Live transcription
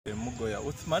Mugoya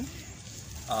Uthman.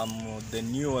 I'm the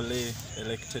newly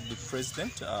elected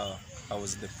president. I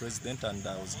was the president and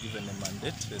I was given a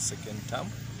mandate the second term.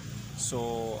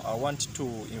 So I want to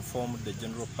inform the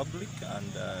general public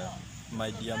and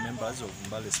my dear members of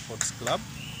Mbale Sports Club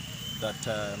that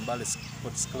Mbale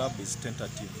Sports Club is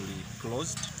tentatively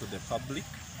closed to the public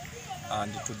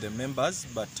and to the members,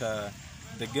 but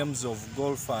the games of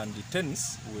golf and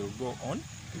tennis will go on,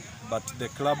 but the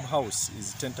clubhouse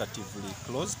is tentatively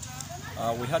closed.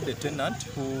 We had a tenant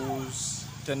whose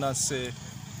tenancy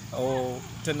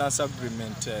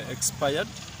agreement expired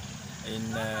in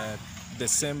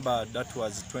December, that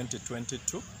was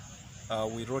 2022.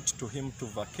 We wrote to him to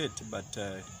vacate, but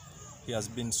he has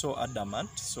been so adamant.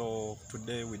 So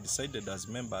today we decided as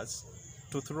members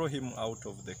to throw him out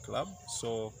of the club.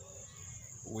 So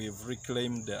we've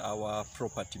reclaimed our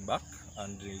property back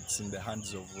and it's in the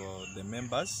hands of the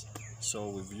members. So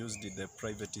we've used the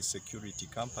private security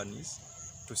companies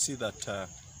to see that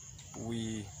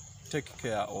we take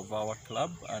care of our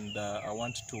club, and I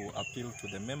want to appeal to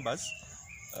the members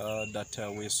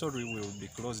that we're sorry we will be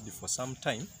closed for some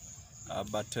time,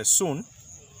 but soon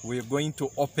we're going to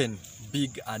open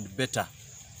big and better.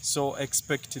 So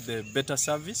expect the better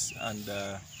service and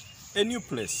a new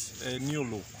place, a new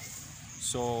look.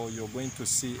 So you're going to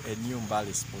see a new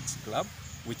Mbale Sports Club,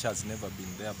 which has never been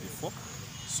there before.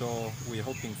 So we're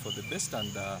hoping for the best,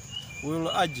 and we will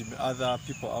urge other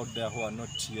people out there who are not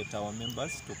yet our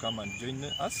members to come and join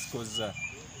us, because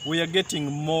we are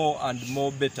getting more and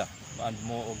more better and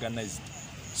more organized.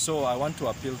 So I want to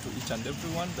appeal to each and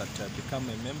everyone that become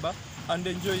a member and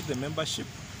enjoy the membership.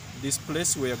 This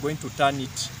place, we are going to turn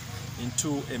it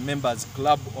into a members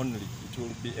club only. It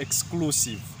will be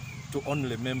exclusive to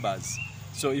only members.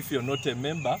 So if you're not a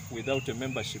member, without a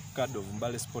membership card of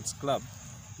Mbale Sports Club,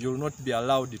 you will not be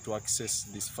allowed to access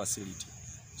this facility.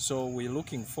 So we're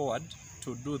looking forward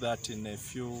to do that in a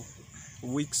few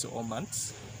weeks or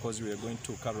months, because we are going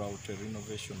to carry out a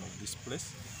renovation of this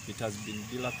place. It has been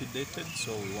dilapidated,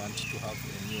 so we want to have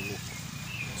a new look.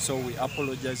 So we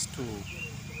apologize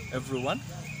to everyone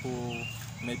who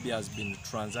maybe has been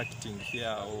transacting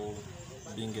here or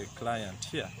being a client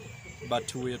here,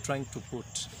 but we are trying to put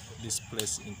this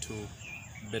place into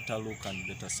better look and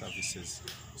better services.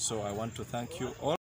 So I want to thank you all.